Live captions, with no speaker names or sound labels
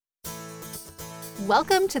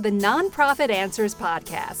Welcome to the Nonprofit Answers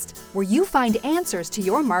Podcast, where you find answers to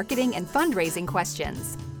your marketing and fundraising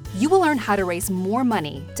questions. You will learn how to raise more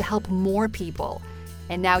money to help more people.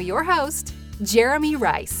 And now your host, Jeremy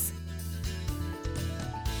Rice.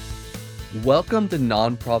 Welcome to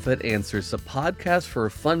Nonprofit Answers, a podcast for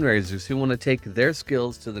fundraisers who want to take their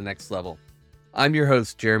skills to the next level. I'm your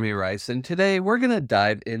host, Jeremy Rice, and today we're going to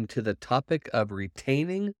dive into the topic of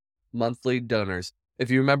retaining monthly donors. If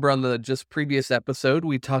you remember on the just previous episode,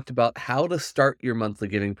 we talked about how to start your monthly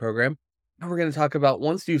giving program. Now we're going to talk about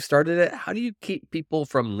once you've started it, how do you keep people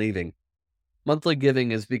from leaving? Monthly giving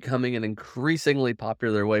is becoming an increasingly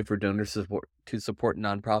popular way for donors to support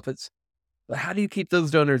nonprofits. But how do you keep those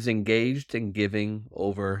donors engaged and giving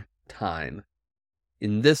over time?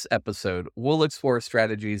 In this episode, we'll explore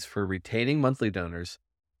strategies for retaining monthly donors,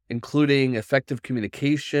 including effective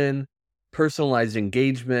communication, personalized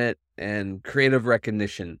engagement, and creative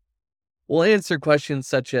recognition. We'll answer questions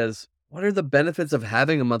such as, what are the benefits of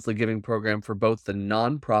having a monthly giving program for both the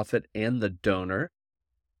nonprofit and the donor?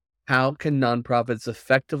 How can nonprofits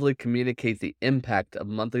effectively communicate the impact of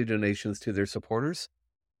monthly donations to their supporters?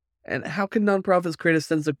 And how can nonprofits create a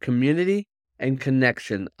sense of community and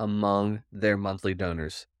connection among their monthly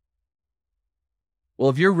donors? Well,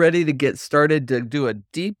 if you're ready to get started to do a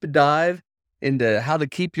deep dive into how to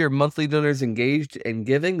keep your monthly donors engaged and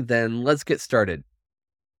giving, then let's get started.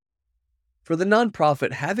 For the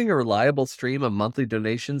nonprofit, having a reliable stream of monthly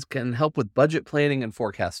donations can help with budget planning and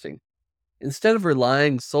forecasting. Instead of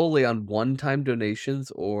relying solely on one-time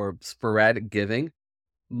donations or sporadic giving,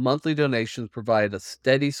 monthly donations provide a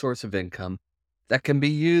steady source of income that can be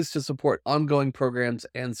used to support ongoing programs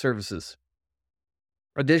and services.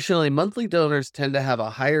 Additionally, monthly donors tend to have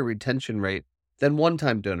a higher retention rate than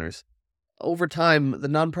one-time donors. Over time, the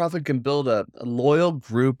nonprofit can build a loyal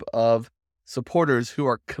group of supporters who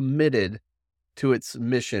are committed to its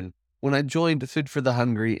mission. When I joined Food for the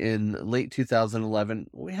Hungry in late 2011,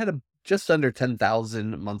 we had just under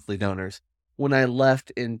 10,000 monthly donors. When I left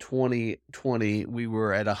in 2020, we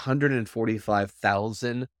were at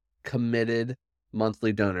 145,000 committed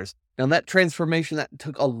monthly donors. Now that transformation, that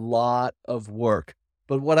took a lot of work.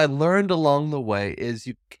 But what I learned along the way is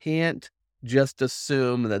you can't just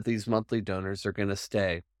assume that these monthly donors are going to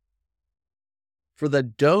stay. For the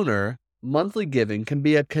donor, monthly giving can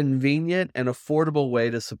be a convenient and affordable way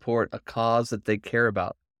to support a cause that they care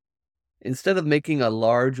about. Instead of making a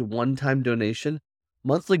large one-time donation,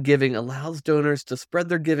 monthly giving allows donors to spread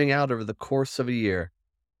their giving out over the course of a year.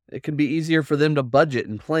 It can be easier for them to budget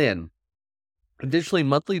and plan. Additionally,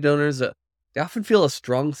 monthly donors they often feel a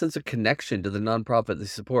strong sense of connection to the nonprofit they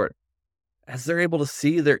support, as they're able to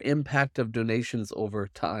see their impact of donations over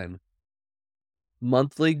time.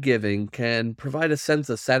 Monthly giving can provide a sense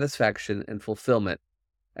of satisfaction and fulfillment,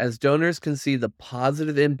 as donors can see the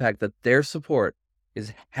positive impact that their support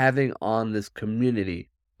is having on this community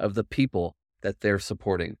of the people that they're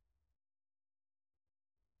supporting.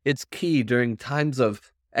 It's key during times of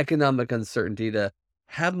economic uncertainty to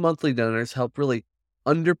have monthly donors help really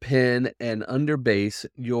underpin and underbase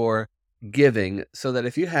your giving, so that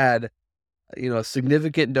if you had a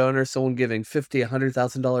significant donor, someone giving $50,000,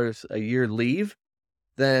 $100,000 a year leave,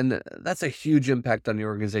 then that's a huge impact on your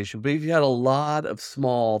organization. But if you had a lot of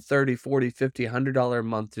small $30, $40, $50, $100 a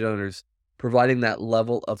month donors providing that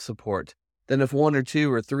level of support, then if 1 or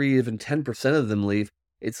 2 or 3, even 10% of them leave,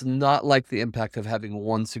 it's not like the impact of having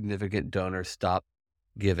one significant donor stop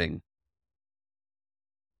giving.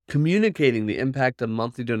 Communicating the impact of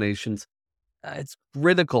monthly donations, it's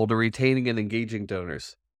critical to retaining and engaging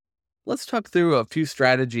donors. Let's talk through a few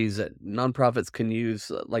strategies that nonprofits can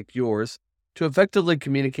use, like yours, to effectively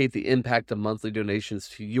communicate the impact of monthly donations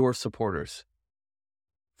to your supporters.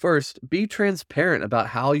 First, be transparent about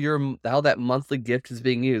how that monthly gift is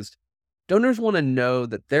being used. Donors want to know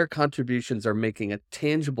that their contributions are making a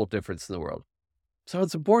tangible difference in the world. So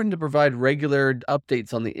it's important to provide regular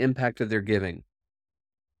updates on the impact of their giving.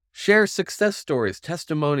 Share success stories,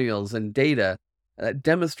 testimonials, and data that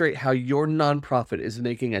demonstrate how your nonprofit is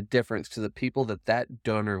making a difference to the people that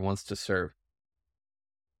donor wants to serve.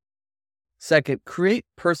 Second, create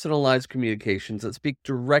personalized communications that speak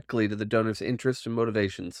directly to the donor's interests and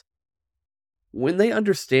motivations. When you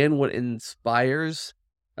understand what inspires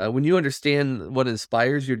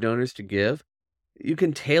your donors to give, you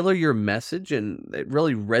can tailor your message, and it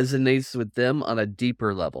really resonates with them on a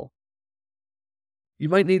deeper level. You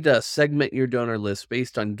might need to segment your donor list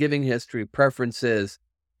based on giving history, preferences,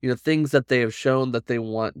 things that they have shown that they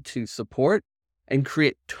want to support, and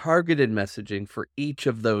create targeted messaging for each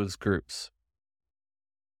of those groups.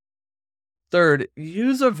 Third,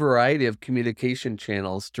 use a variety of communication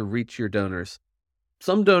channels to reach your donors.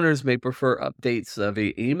 Some donors may prefer updates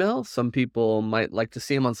via email. Some people might like to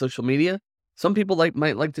see them on social media. Some people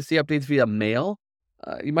might like to see updates via mail.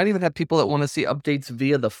 You might even have people that want to see updates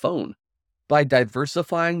via the phone. By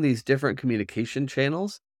diversifying these different communication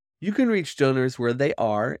channels, you can reach donors where they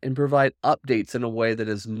are and provide updates in a way that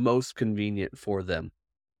is most convenient for them.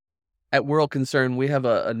 At World Concern, we have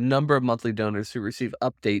a number of monthly donors who receive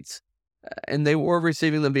updates, and they were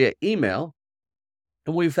receiving them via email.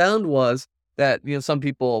 And what we found was that, some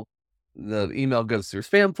people, the email goes through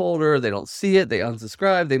spam folder, they don't see it, they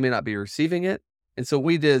unsubscribe, they may not be receiving it. And so what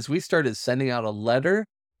we did is we started sending out a letter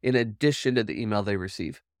in addition to the email they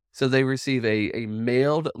receive. So they receive a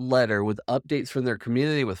mailed letter with updates from their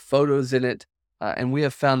community with photos in it. And we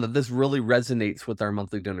have found that this really resonates with our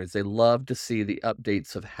monthly donors. They love to see the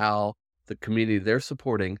updates of how the community they're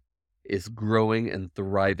supporting is growing and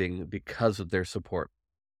thriving because of their support.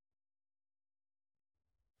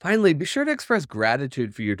 Finally, be sure to express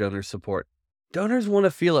gratitude for your donor support. Donors want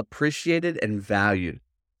to feel appreciated and valued,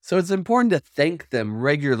 so it's important to thank them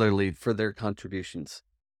regularly for their contributions.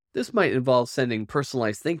 This might involve sending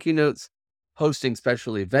personalized thank you notes, hosting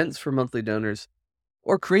special events for monthly donors,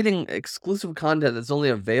 or creating exclusive content that's only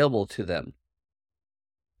available to them.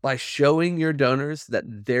 By showing your donors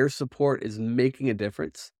that their support is making a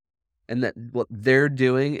difference and that what they're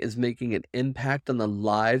doing is making an impact on the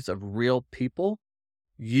lives of real people,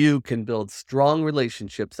 you can build strong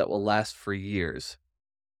relationships that will last for years.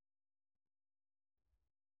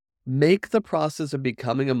 Make the process of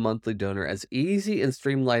becoming a monthly donor as easy and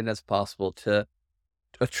streamlined as possible to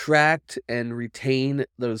attract and retain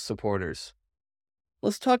those supporters.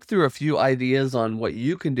 Let's talk through a few ideas on what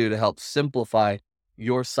you can do to help simplify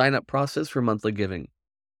your sign-up process for monthly giving.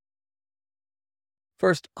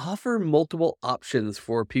 First, offer multiple options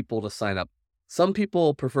for people to sign up. Some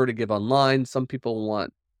people prefer to give online. Some people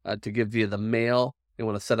want to give via the mail. They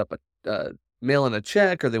want to set up a mail in a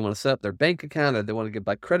check, or they want to set up their bank account, or they want to give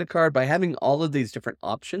by credit card. By having all of these different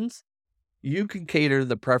options, you can cater to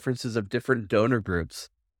the preferences of different donor groups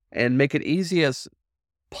and make it easy as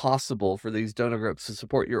possible for these donor groups to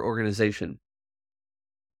support your organization.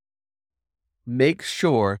 Make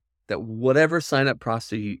sure that whatever sign-up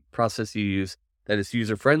process you use, that it's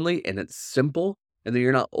user-friendly and it's simple, and that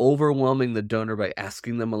you're not overwhelming the donor by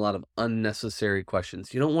asking them a lot of unnecessary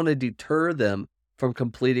questions. You don't want to deter them from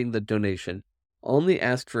completing the donation. Only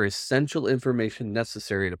ask for essential information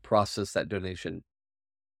necessary to process that donation.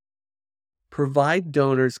 Provide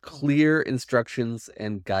donors clear instructions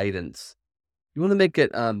and guidance. You want to make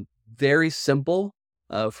it very simple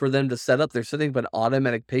for them to set up. They're setting up an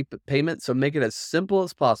automatic payment, so make it as simple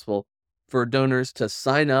as possible for donors to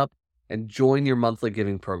sign up and join your monthly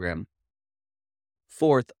giving program.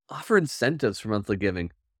 Fourth, offer incentives for monthly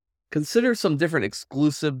giving. Consider some different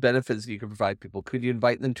exclusive benefits you can provide people. Could you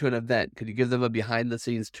invite them to an event? Could you give them a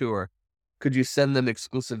behind-the-scenes tour? Could you send them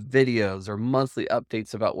exclusive videos or monthly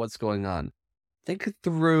updates about what's going on? Think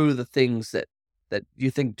through the things that you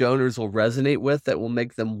think donors will resonate with, that will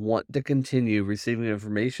make them want to continue receiving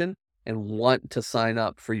information and want to sign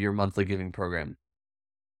up for your monthly giving program.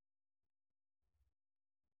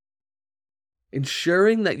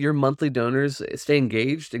 Ensuring that your monthly donors stay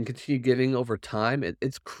engaged and continue giving over time,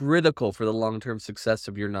 it's critical for the long-term success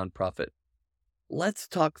of your nonprofit. Let's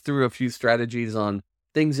talk through a few strategies on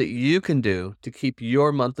things that you can do to keep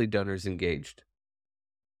your monthly donors engaged.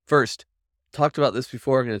 First, talked about this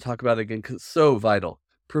before, I'm going to talk about it again because it's so vital.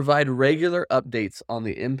 Provide regular updates on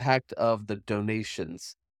the impact of the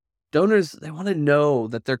donations. Donors, they want to know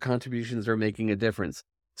that their contributions are making a difference.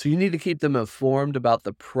 So you need to keep them informed about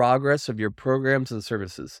the progress of your programs and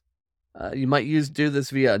services. You might do this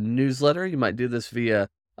via a newsletter. You might do this via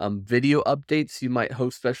video updates. You might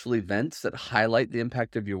host special events that highlight the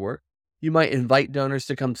impact of your work. You might invite donors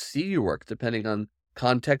to come see your work, depending on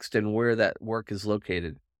context and where that work is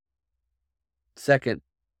located. Second,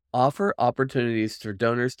 offer opportunities for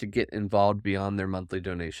donors to get involved beyond their monthly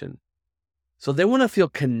donation. So they want to feel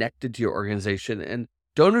connected to your organization, and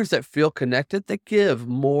donors that feel connected, they give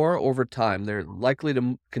more over time. They're likely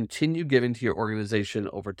to continue giving to your organization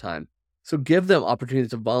over time. So give them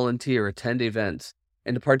opportunities to volunteer, attend events,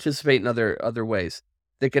 and to participate in other ways.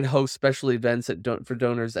 They can host special events for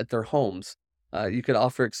donors at their homes. You could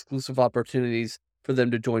offer exclusive opportunities for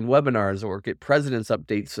them to join webinars or get president's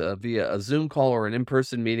updates via a Zoom call or an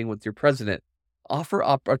in-person meeting with your president. Offer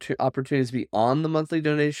opportunities beyond the monthly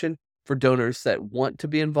donation for donors that want to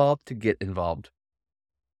be involved to get involved.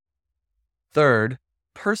 Third,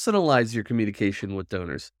 personalize your communication with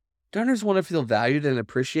donors. Donors want to feel valued and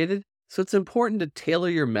appreciated, so it's important to tailor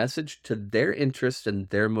your message to their interests and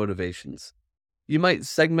their motivations. You might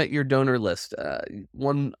segment your donor list.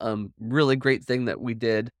 One really great thing that we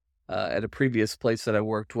did at a previous place that I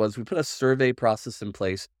worked was we put a survey process in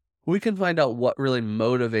place. We can find out what really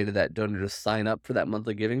motivated that donor to sign up for that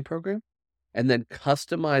monthly giving program and then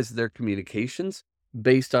customize their communications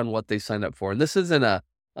based on what they signed up for. And this isn't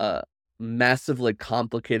a massively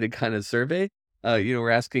complicated kind of survey. We're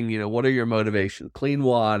asking, what are your motivations? Clean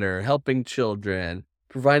water, helping children,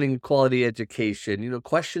 providing quality education,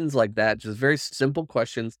 questions like that, just very simple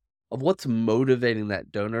questions of what's motivating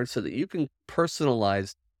that donor so that you can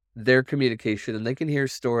personalize their communication and they can hear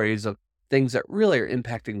stories of things that really are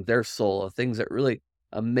impacting their soul, of things that really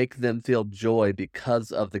make them feel joy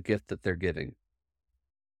because of the gift that they're giving.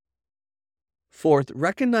 Fourth,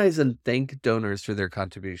 recognize and thank donors for their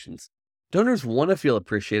contributions. Donors want to feel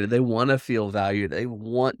appreciated. They want to feel valued. They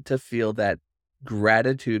want to feel that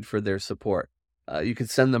gratitude for their support. You can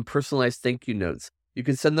send them personalized thank you notes. You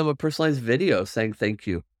can send them a personalized video saying thank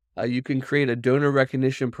you. You can create a donor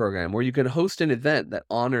recognition program, or you can host an event that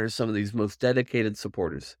honors some of these most dedicated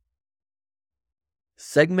supporters.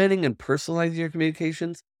 Segmenting and personalizing your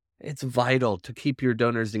communications, it's vital to keep your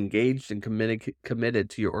donors engaged and committed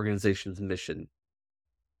to your organization's mission.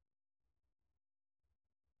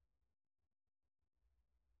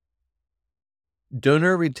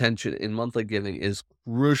 Donor retention in monthly giving is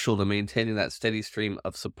crucial to maintaining that steady stream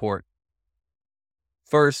of support.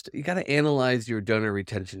 First, you got to analyze your donor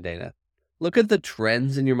retention data. Look at the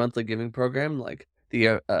trends in your monthly giving program, like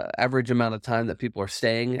the average amount of time that people are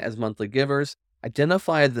staying as monthly givers.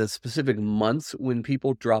 Identify the specific months when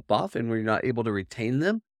people drop off and we're not able to retain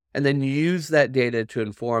them, and then use that data to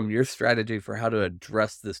inform your strategy for how to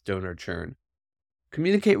address this donor churn.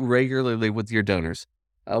 Communicate regularly with your donors.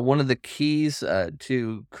 One of the keys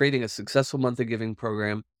to creating a successful monthly giving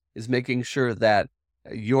program is making sure that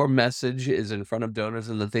your message is in front of donors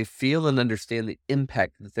and that they feel and understand the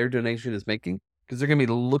impact that their donation is making, because they're going to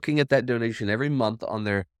be looking at that donation every month on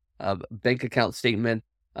their bank account statement,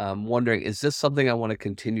 wondering, is this something I want to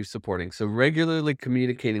continue supporting? So regularly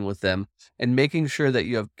communicating with them and making sure that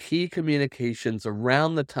you have key communications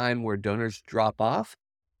around the time where donors drop off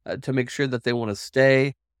to make sure that they want to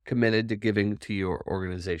stay committed to giving to your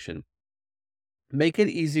organization. Make it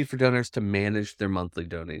easy for donors to manage their monthly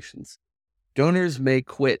donations. Donors may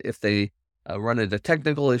quit if they run into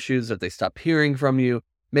technical issues, if they stop hearing from you.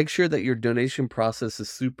 Make sure that your donation process is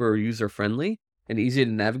super user-friendly and easy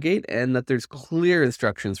to navigate, and that there's clear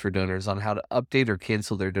instructions for donors on how to update or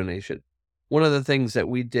cancel their donation. One of the things that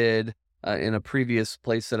we did in a previous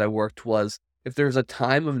place that I worked was, if there's a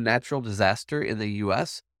time of natural disaster in the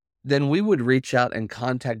U.S., then we would reach out and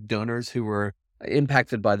contact donors who were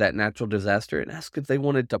impacted by that natural disaster and ask if they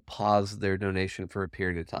wanted to pause their donation for a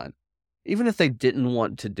period of time. Even if they didn't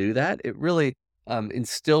want to do that, it really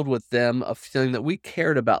instilled with them a feeling that we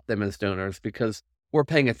cared about them as donors, because we're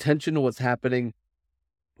paying attention to what's happening.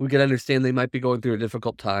 We can understand they might be going through a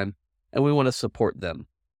difficult time, and we want to support them.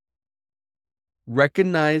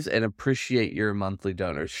 Recognize and appreciate your monthly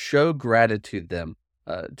donors. Show gratitude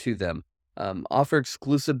to them. Offer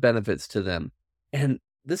exclusive benefits to them. And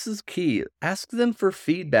this is key. Ask them for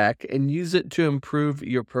feedback and use it to improve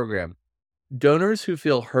your program. Donors who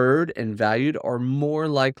feel heard and valued are more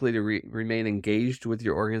likely to remain engaged with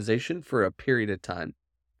your organization for a period of time.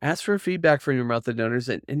 Ask for feedback from your monthly donors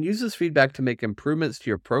and use this feedback to make improvements to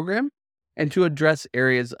your program and to address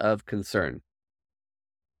areas of concern.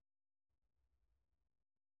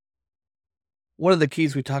 One of the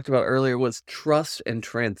keys we talked about earlier was trust and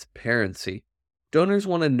transparency. Donors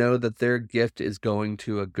want to know that their gift is going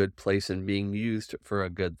to a good place and being used for a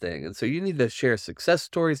good thing. And so you need to share success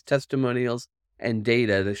stories, testimonials, and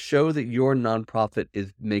data to show that your nonprofit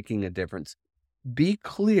is making a difference. Be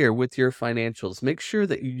clear with your financials. Make sure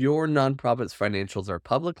that your nonprofit's financials are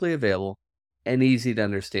publicly available and easy to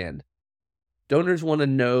understand. Donors want to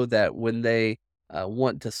know that when they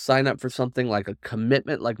want to sign up for something like a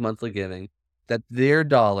commitment like monthly giving, that their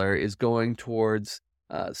dollar is going towards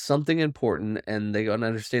something important, and they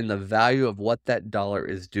understand the value of what that dollar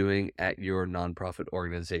is doing at your nonprofit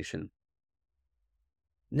organization.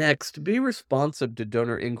 Next, be responsive to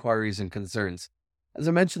donor inquiries and concerns. As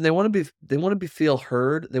I mentioned, they want to feel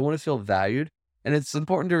heard, they want to feel valued, and it's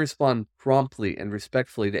important to respond promptly and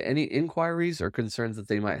respectfully to any inquiries or concerns that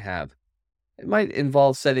they might have. It might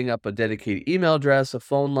involve setting up a dedicated email address, a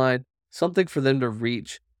phone line, something for them to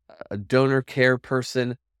reach a donor care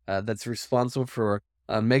person that's responsible for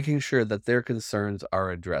making sure that their concerns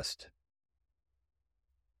are addressed.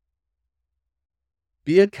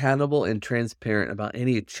 Be accountable and transparent about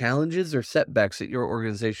any challenges or setbacks that your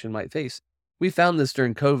organization might face. We found this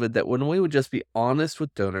during COVID, that when we would just be honest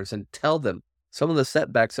with donors and tell them some of the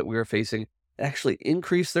setbacks that we were facing actually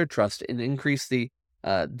increased their trust and increased the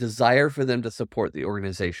desire for them to support the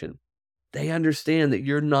organization. They understand that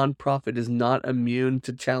your nonprofit is not immune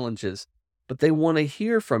to challenges, but they want to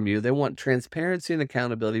hear from you. They want transparency and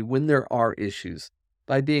accountability when there are issues.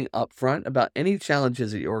 By being upfront about any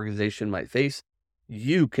challenges that your organization might face,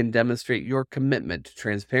 you can demonstrate your commitment to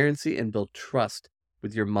transparency and build trust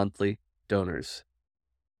with your monthly donors.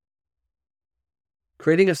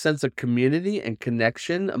 Creating a sense of community and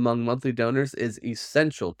connection among monthly donors is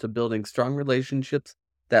essential to building strong relationships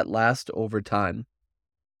that last over time.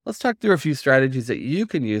 Let's talk through a few strategies that you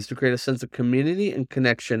can use to create a sense of community and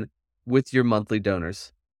connection with your monthly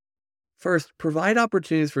donors. First, provide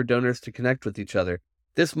opportunities for donors to connect with each other.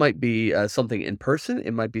 This might be something in person.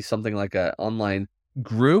 It might be something like an online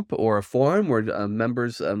group or a forum where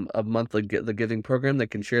members of the giving program that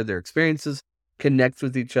can share their experiences, connect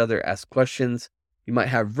with each other, ask questions. You might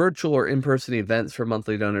have virtual or in-person events for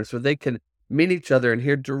monthly donors where they can meet each other and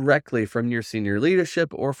hear directly from your senior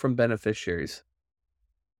leadership or from beneficiaries.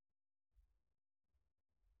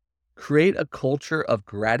 Create a culture of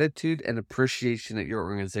gratitude and appreciation at your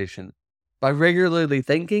organization. By regularly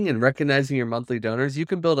thanking and recognizing your monthly donors, you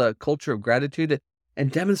can build a culture of gratitude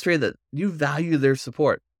and demonstrate that you value their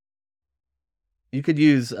support. You could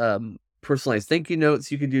use personalized thank you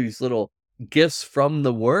notes. You could use little gifts from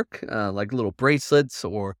the work, like little bracelets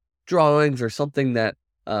or drawings or something that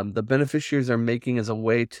the beneficiaries are making as a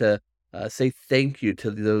way to say thank you to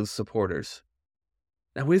those supporters.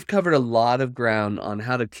 Now, we've covered a lot of ground on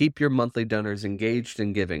how to keep your monthly donors engaged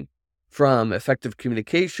in giving, from effective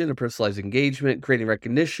communication to personalized engagement, creating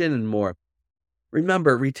recognition, and more.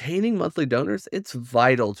 Remember, retaining monthly donors, it's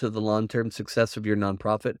vital to the long-term success of your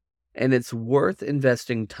nonprofit, and it's worth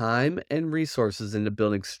investing time and resources into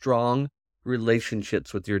building strong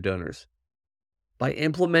relationships with your donors. By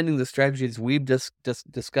implementing the strategies we've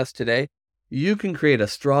discussed today, you can create a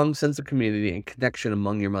strong sense of community and connection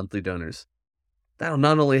among your monthly donors. That'll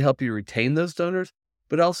not only help you retain those donors,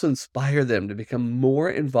 but also inspire them to become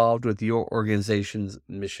more involved with your organization's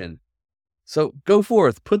mission. So go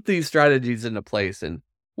forth, put these strategies into place, and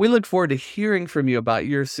we look forward to hearing from you about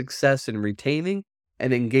your success in retaining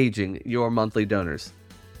and engaging your monthly donors.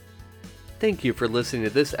 Thank you for listening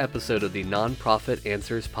to this episode of the Nonprofit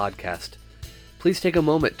Answers podcast. Please take a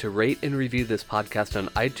moment to rate and review this podcast on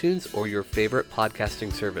iTunes or your favorite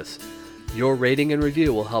podcasting service. Your rating and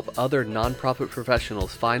review will help other nonprofit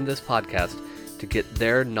professionals find this podcast to get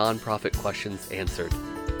their nonprofit questions answered.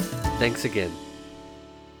 Thanks again.